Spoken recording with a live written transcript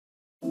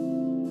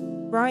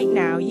Right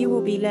now you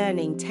will be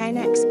learning 10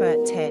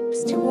 expert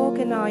tips to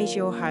organize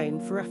your home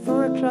for a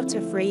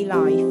clutter-free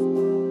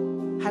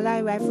life.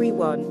 Hello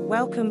everyone,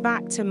 welcome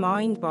back to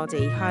Mind,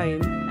 Body,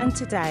 Home, and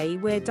today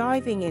we're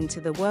diving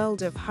into the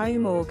world of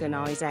home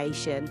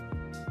organization.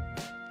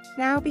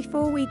 Now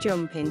before we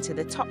jump into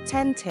the top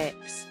 10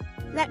 tips,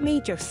 let me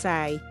just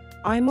say,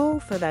 I'm all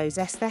for those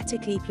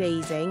aesthetically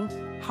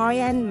pleasing,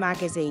 high-end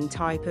magazine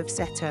type of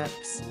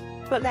setups.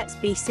 But let's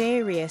be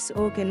serious,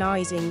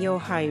 organizing your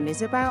home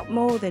is about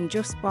more than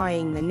just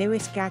buying the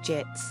newest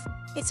gadgets.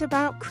 It's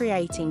about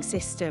creating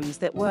systems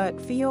that work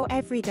for your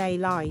everyday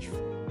life.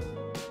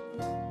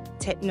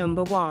 Tip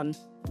number 1.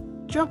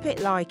 Drop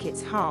it like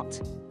it's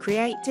hot.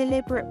 Create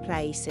deliberate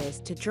places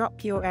to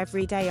drop your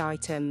everyday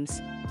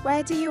items.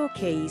 Where do your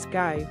keys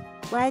go?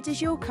 Where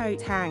does your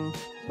coat hang?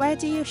 Where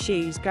do your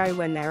shoes go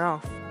when they're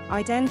off?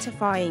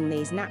 Identifying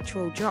these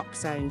natural drop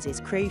zones is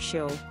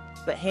crucial.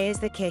 But here's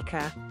the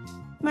kicker.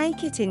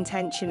 Make it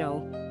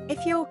intentional.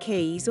 If your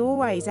keys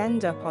always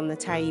end up on the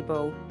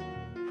table,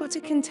 put a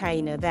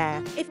container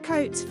there. If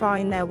coats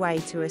find their way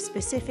to a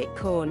specific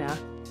corner,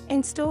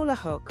 install a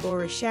hook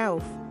or a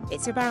shelf.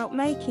 It's about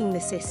making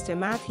the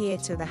system adhere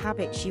to the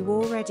habits you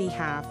already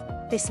have.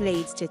 This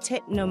leads to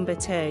tip number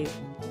 2.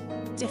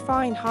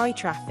 Define high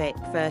traffic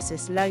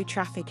versus low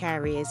traffic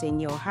areas in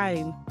your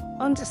home.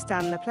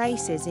 Understand the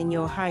places in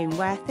your home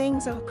where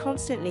things are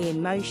constantly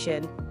in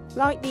motion,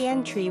 like the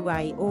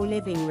entryway or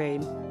living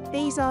room.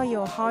 These are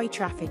your high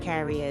traffic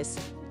areas.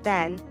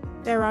 Then,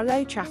 there are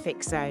low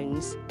traffic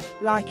zones,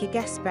 like a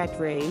guest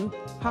bedroom,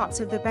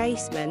 parts of the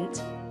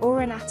basement,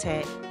 or an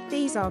attic.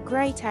 These are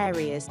great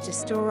areas to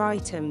store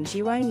items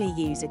you only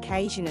use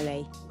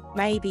occasionally,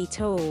 maybe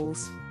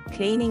tools,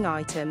 cleaning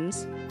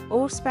items,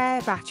 or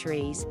spare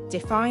batteries.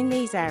 Define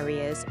these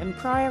areas and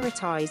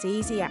prioritize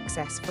easy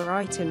access for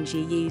items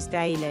you use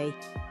daily.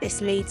 This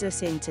leads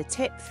us into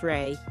tip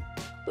 3,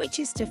 which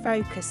is to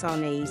focus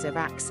on ease of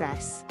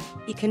access.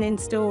 You can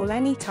install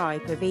any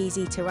type of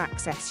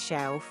easy-to-access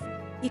shelf.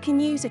 You can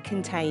use a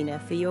container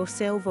for your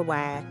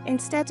silverware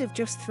instead of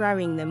just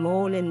throwing them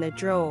all in the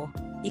drawer.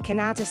 You can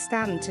add a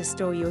stand to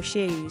store your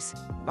shoes.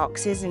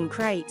 Boxes and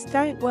crates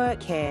don't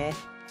work here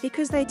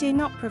because they do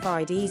not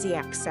provide easy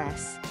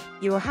access.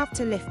 You will have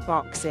to lift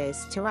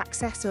boxes to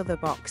access other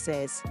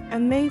boxes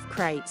and move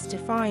crates to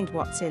find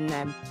what's in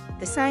them.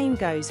 The same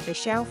goes for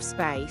shelf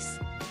space,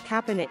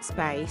 cabinet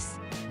space,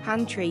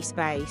 pantry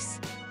space.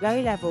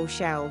 Low-level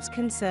shelves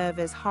can serve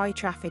as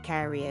high-traffic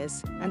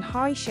areas, and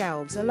high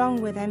shelves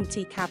along with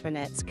empty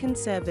cabinets can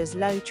serve as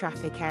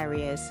low-traffic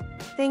areas.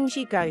 Things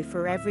you go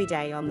for every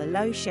day on the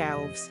low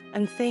shelves,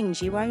 and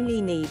things you only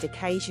need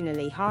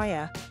occasionally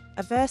higher.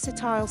 A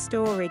versatile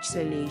storage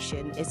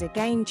solution is a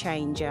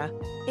game-changer.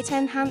 It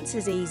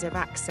enhances ease of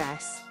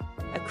access,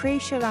 a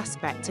crucial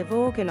aspect of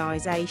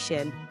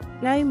organization.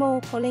 No more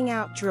pulling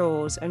out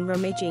drawers and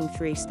rummaging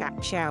through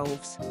stacked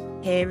shelves.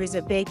 Here is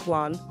a big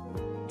one.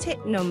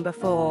 Tip number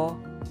 4.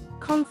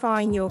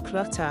 Confine your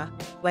clutter.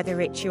 Whether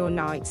it's your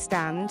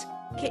nightstand,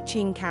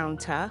 kitchen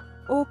counter,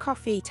 or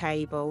coffee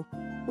table,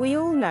 we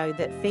all know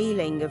that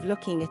feeling of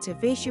looking at a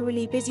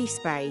visually busy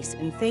space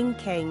and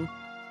thinking,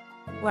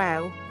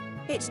 well,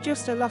 it's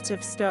just a lot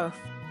of stuff.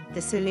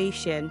 The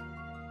solution?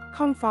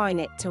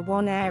 Confine it to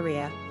one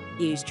area.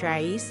 Use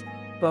trays,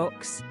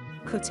 books,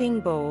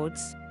 cutting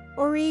boards,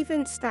 or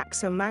even stack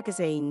some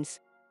magazines.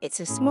 It's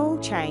a small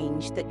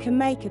change that can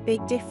make a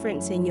big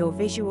difference in your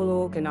visual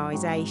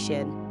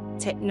organization.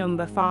 Tip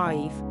number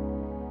 5.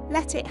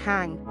 Let it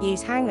hang.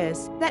 Use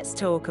hangers. Let's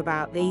talk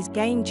about these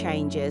game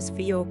changers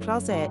for your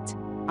closet.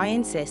 I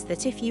insist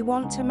that if you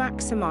want to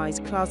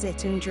maximize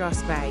closet and drawer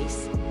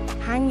space,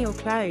 hang your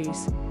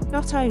clothes.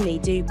 Not only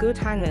do good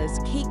hangers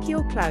keep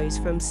your clothes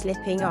from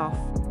slipping off,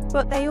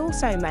 but they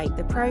also make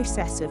the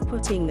process of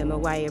putting them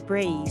away a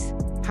breeze.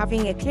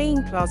 Having a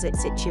clean closet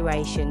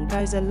situation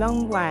goes a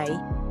long way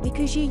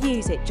because you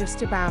use it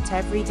just about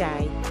every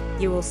day.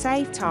 You will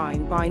save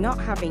time by not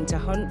having to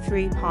hunt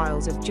through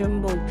piles of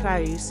jumbled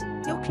clothes.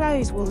 Your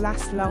clothes will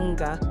last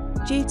longer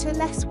due to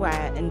less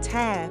wear and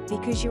tear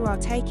because you are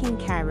taking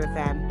care of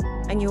them.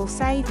 And you'll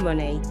save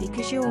money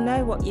because you'll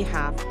know what you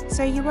have,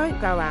 so you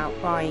won't go out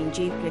buying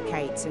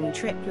duplicates and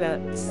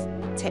triplets.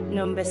 Tip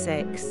number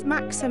 6.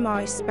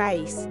 Maximize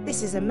space.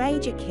 This is a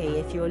major key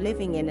if you're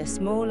living in a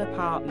small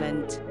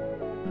apartment.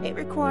 It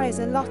requires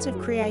a lot of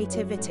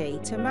creativity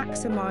to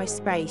maximize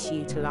space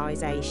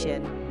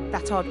utilization.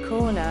 That odd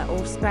corner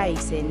or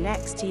space in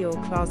next to your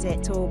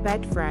closet or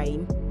bed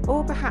frame,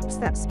 or perhaps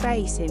that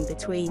space in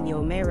between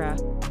your mirror.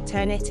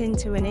 Turn it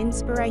into an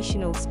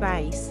inspirational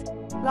space,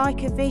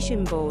 like a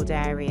vision board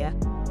area,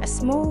 a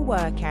small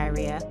work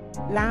area,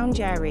 lounge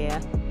area,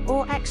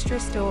 or extra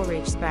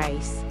storage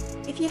space.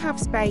 If you have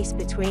space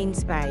between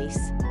space,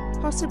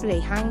 possibly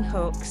hang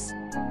hooks,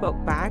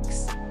 book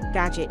bags,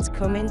 gadgets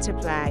come into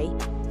play,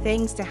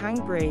 things to hang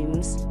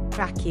brooms,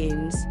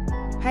 vacuums,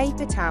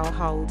 paper towel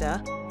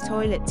holder,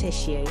 toilet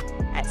tissue,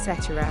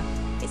 etc.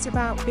 It's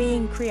about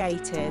being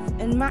creative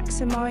and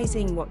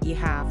maximizing what you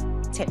have.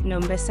 Tip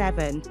number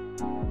 7.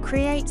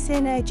 Create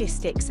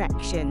synergistic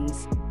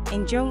sections.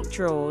 in junk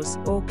drawers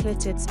or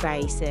cluttered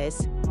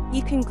spaces.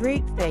 You can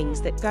group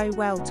things that go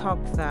well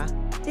together.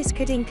 This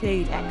could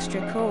include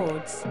extra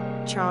cords,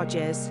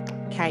 chargers,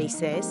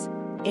 cases,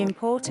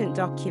 important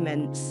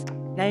documents.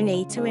 No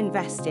need to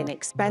invest in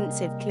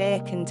expensive clear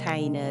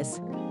containers.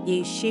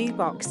 Use shoe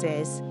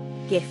boxes,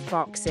 gift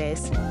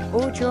boxes,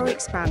 or drawer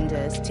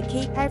expanders to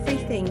keep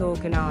everything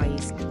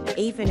organized.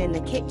 Even in the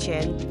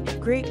kitchen,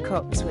 group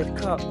cups with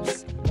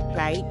cups,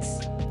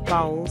 plates,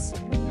 bowls,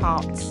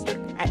 pots,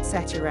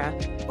 etc.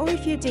 Or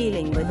if you're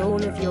dealing with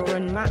all of your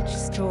unmatched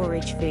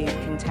storage food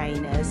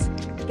containers,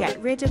 get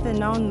rid of the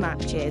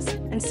non-matches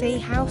and see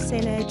how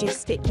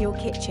synergistic your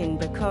kitchen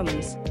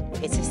becomes.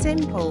 It's a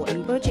simple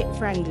and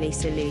budget-friendly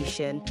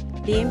solution.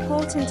 The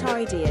important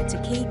idea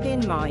to keep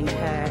in mind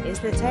here is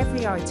that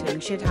every item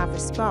should have a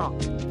spot.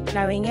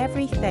 Knowing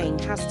everything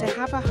has to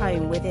have a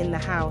home within the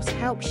house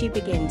helps you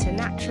begin to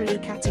naturally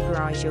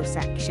categorize your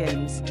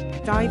sections.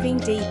 Diving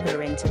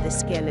deeper into the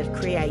skill of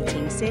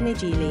creating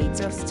synergy leads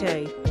us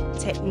to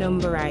tip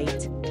number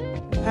 8.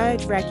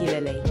 Purge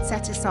regularly.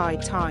 Set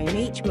aside time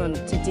each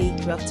month to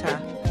declutter.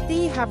 Do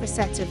you have a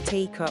set of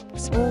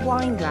teacups or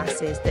wine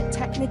glasses that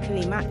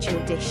technically match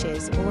your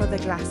dishes or other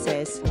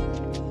glasses,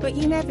 but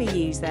you never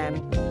use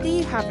them? Do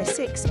you have a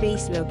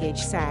 6-piece luggage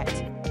set,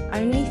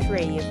 only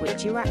 3 of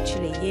which you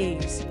actually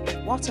use?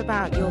 What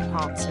about your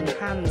pots and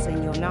pans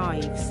and your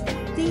knives?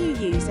 Do you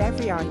use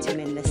every item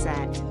in the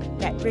set?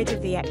 Get rid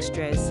of the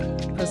extras,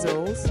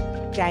 puzzles,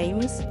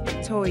 games,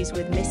 toys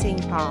with missing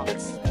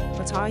parts.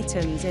 Put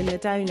items in the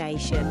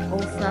donation or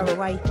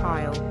throwaway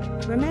pile.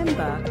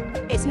 Remember,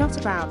 it's not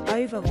about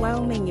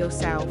overwhelming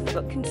yourself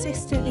but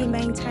consistently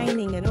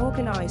maintaining an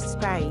organized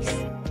space.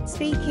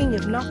 Speaking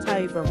of not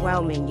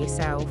overwhelming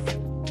yourself,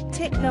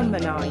 tip number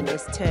 9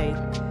 is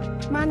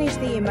to manage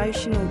the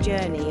emotional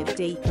journey of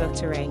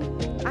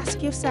decluttering.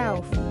 Ask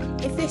yourself,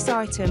 if this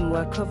item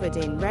were covered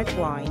in red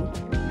wine,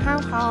 how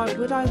hard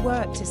would I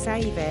work to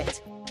save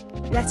it?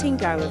 Letting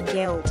go of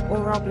guilt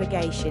or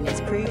obligation is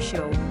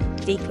crucial.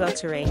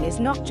 Decluttering is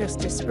not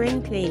just a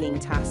spring cleaning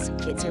task,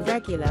 it's a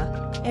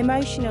regular,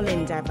 emotional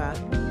endeavor.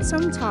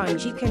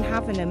 Sometimes you can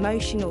have an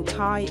emotional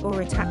tie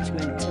or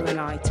attachment to an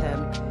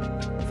item.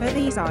 For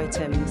these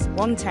items,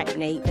 one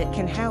technique that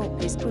can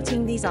help is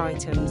putting these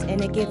items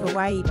in a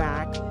giveaway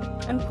bag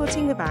and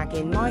putting the bag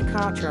in my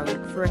car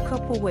trunk for a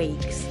couple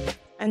weeks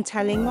and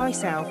telling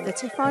myself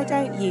that if I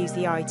don't use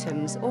the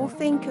items or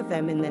think of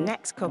them in the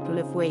next couple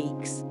of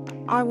weeks,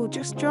 I will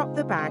just drop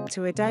the bag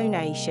to a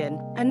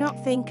donation and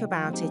not think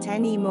about it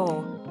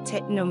anymore.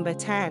 Tip number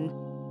 10.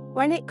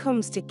 When it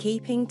comes to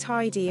keeping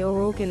tidy or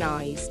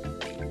organized,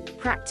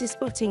 practice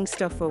putting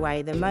stuff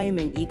away the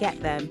moment you get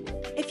them.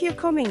 If you're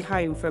coming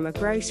home from a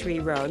grocery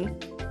run,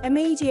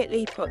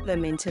 immediately put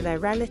them into their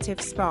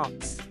relative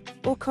spots.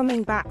 Or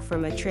coming back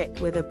from a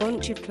trip with a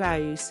bunch of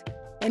clothes,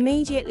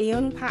 immediately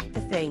unpack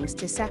the things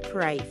to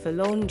separate for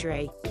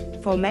laundry.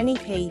 For many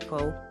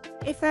people,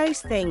 if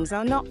those things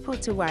are not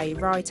put away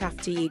right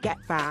after you get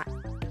back,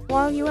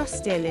 while you are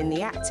still in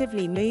the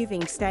actively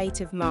moving state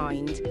of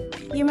mind,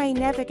 you may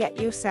never get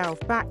yourself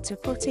back to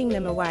putting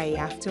them away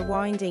after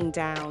winding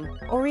down,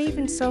 or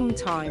even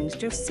sometimes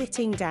just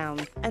sitting down.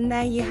 And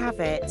there you have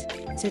it.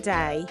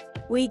 Today,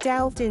 we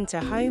delved into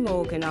home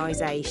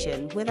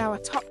organization with our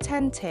top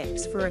 10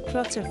 tips for a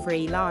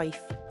clutter-free life.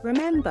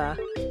 Remember,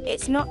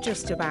 it's not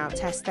just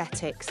about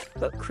aesthetics,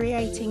 but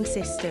creating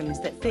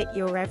systems that fit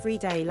your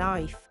everyday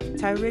life.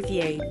 To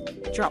review,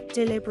 drop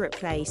deliberate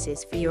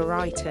places for your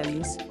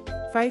items,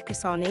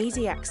 focus on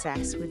easy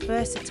access with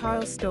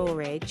versatile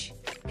storage,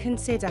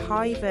 consider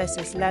high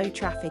versus low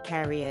traffic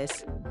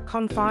areas,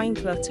 confine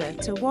clutter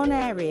to one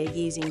area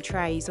using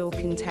trays or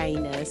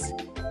containers,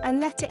 and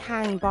let it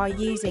hang by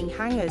using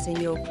hangers in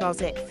your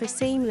closet for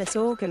seamless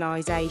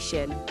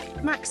organization.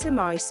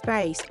 Maximize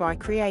space by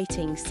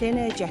creating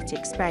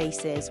synergetic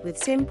spaces with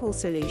simple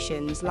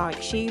solutions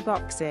like shoe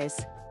boxes.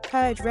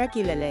 Purge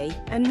regularly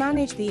and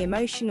manage the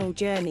emotional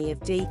journey of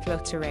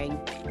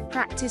decluttering.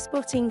 Practice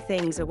putting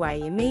things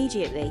away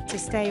immediately to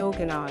stay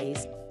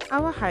organized.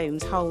 Our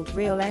homes hold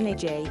real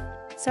energy,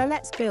 so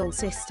let's build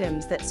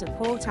systems that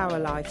support our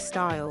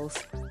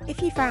lifestyles.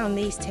 If you found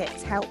these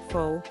tips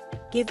helpful,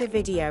 give the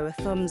video a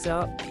thumbs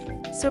up,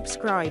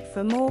 subscribe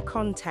for more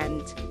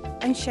content,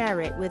 and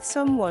share it with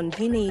someone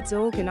who needs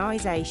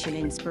organization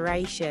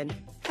inspiration.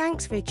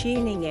 Thanks for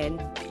tuning in,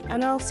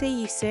 and I'll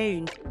see you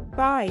soon.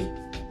 Bye.